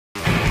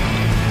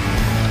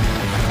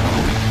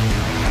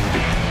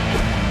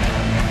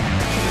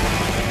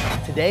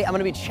Today, I'm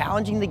gonna be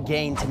challenging the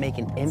game to make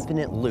an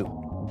infinite loop.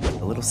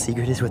 The little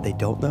secret is what they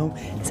don't know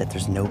is that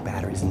there's no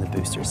batteries in the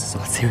boosters, so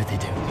let's see what they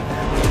do. All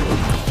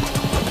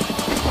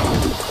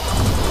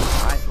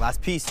right,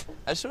 last piece.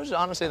 This was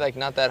honestly like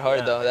not that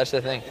hard though, that's the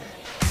thing.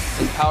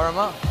 Just power them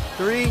up.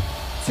 3,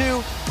 2,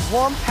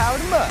 1, power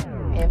them up.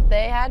 If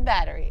they had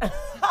batteries.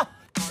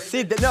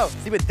 See, but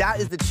that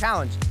is the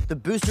challenge. The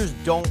boosters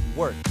don't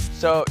work.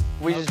 So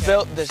we just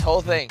built this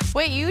whole thing.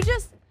 Wait, you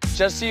just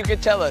so you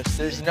could tell us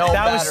there's no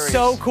batteries. That was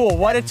so cool,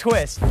 what a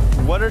twist.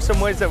 What are some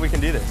ways that we can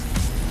do this?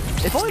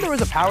 If only there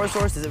was a power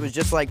source, it was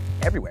just like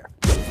everywhere.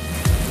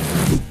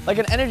 Like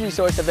an energy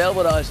source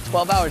available to us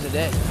 12 hours a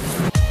day.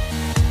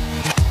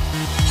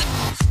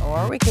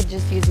 Or we could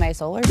just use my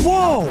solar.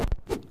 Whoa!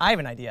 I have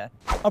an idea.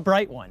 A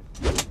bright one.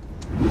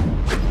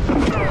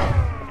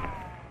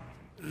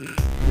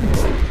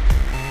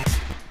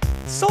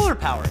 Solar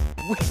powered.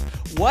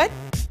 What?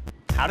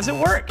 How does it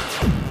work?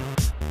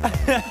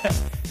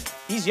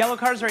 These yellow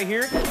cars right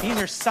here, these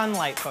are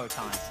sunlight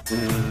photons.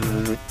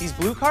 These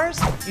blue cars,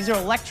 these are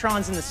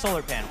electrons in the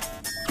solar panel.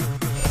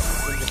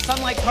 When the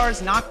sunlight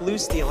cars knock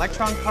loose the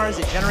electron cars,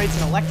 it generates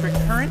an electric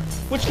current,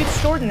 which gets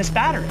stored in this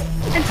battery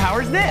and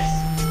powers this,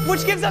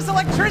 which gives us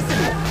electricity.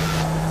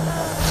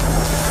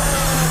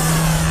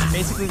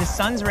 Basically, the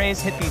sun's rays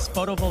hit these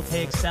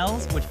photovoltaic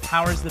cells, which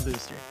powers the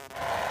booster.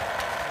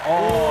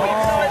 Oh,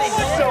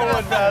 so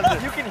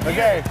fantastic. You can hear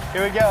Okay,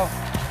 here we go.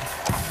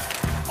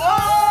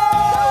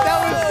 That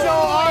was so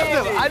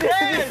awesome. I didn't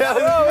think that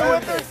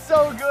was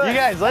so good. You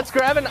guys, let's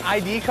grab an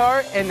ID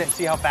car and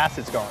see how fast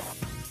it's going.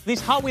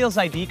 These Hot Wheels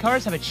ID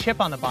cars have a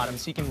chip on the bottom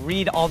so you can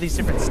read all these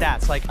different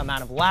stats like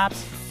amount of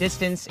laps,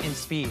 distance, and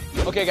speed.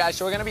 Okay guys,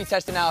 so we're gonna be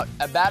testing out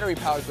a battery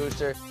powered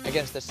booster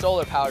against a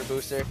solar powered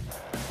booster.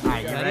 All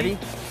right, you ready?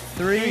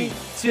 3,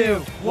 2,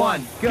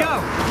 1,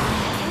 go.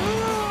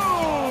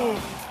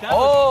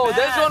 Oh,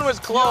 this one was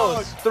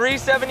close.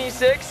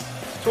 376,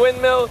 twin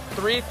mill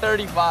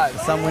 335.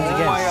 Sun wins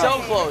again. So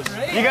close.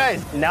 You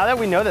guys, now that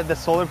we know that the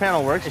solar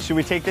panel works, should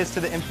we take this to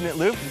the infinite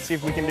loop and see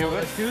if we can do it?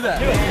 Let's do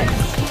that.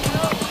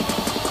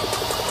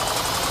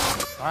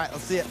 All right,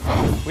 let's see it.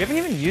 We haven't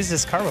even used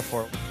this car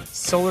before.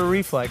 Solar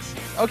reflex.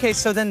 Okay,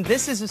 so then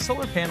this is a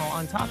solar panel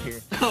on top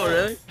here. Oh,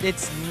 really?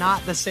 It's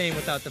not the same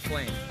without the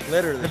flame.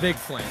 Literally. The big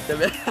flame. All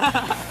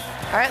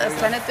right, let's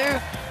send it through.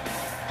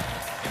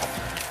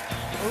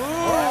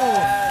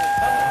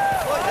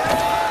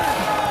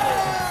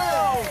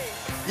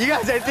 You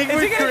guys, I think Is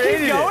we it gonna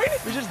created keep going?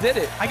 it. We just did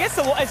it. I guess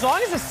as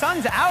long as the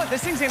sun's out,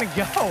 this thing's gonna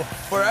go.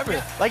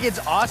 Forever. Like, it's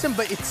awesome,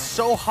 but it's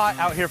so hot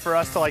out here for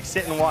us to like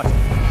sit and watch.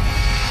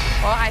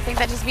 Well, I think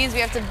that just means we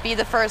have to be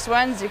the first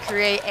ones to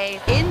create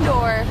a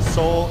indoor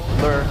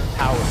Solar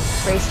power.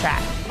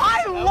 racetrack.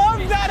 I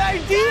love that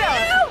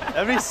idea!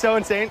 That'd be so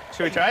insane.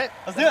 Should we try it?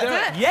 Let's do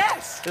it.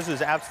 Yes! This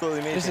is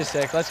absolutely amazing. This is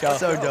sick. Let's go.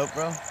 So dope,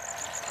 bro.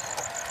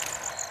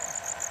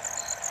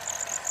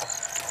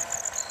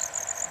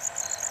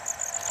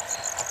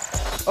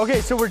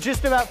 Okay, so we're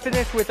just about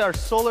finished with our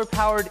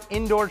solar-powered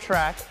indoor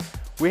track.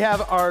 We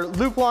have our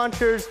loop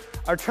launchers,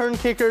 our turn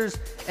kickers,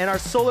 and our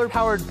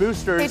solar-powered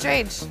boosters.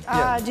 Hey,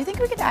 Drage, do you think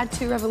we could add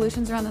 2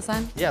 revolutions around the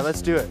sun? Yeah,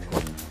 let's do it.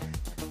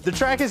 The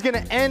track is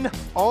gonna end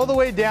all the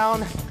way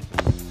down.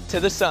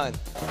 To the sun.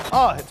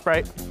 Oh, it's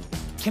bright.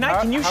 Can you how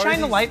are shine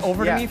the these- light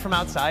over yeah. to me from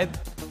outside?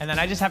 And then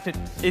I just have to,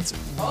 it's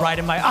right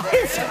in my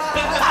eyes.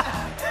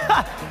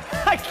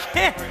 I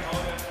can't.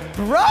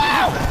 Bro!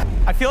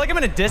 I feel like I'm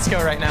in a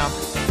disco right now.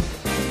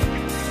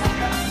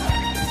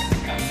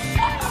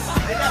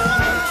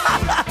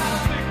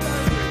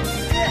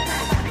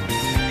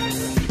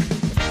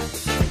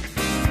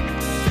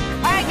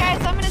 All right, guys,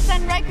 so I'm gonna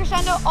send Red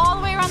Crescendo all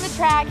the way around the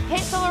track,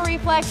 hit solar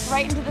reflex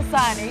right into the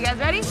sun. Are you guys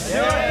ready?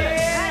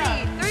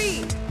 Yeah. Ready?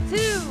 3,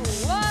 2,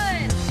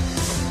 1.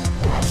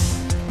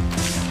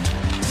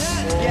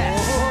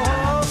 Yes.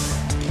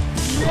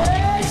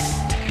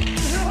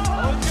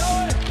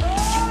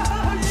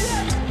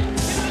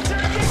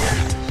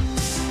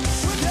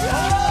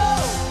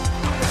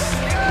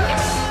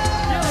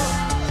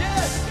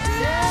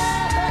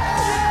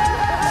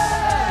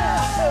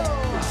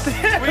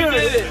 We did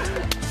it.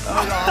 That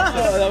was awesome.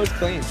 Oh, that was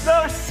clean.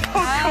 That was so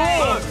cool.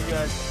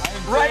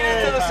 Right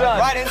into the sun.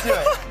 Right into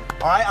it.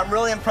 All right, I'm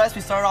really impressed.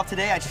 We started off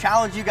today. I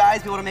challenged you guys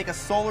to be able to make a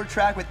solar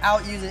track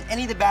without using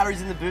any of the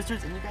batteries in the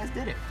boosters, and you guys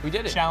did it. We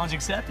did it. Challenge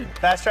accepted.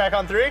 Fast track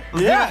on 3?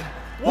 Yeah.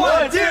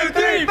 1, 2,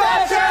 3,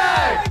 fast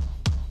track!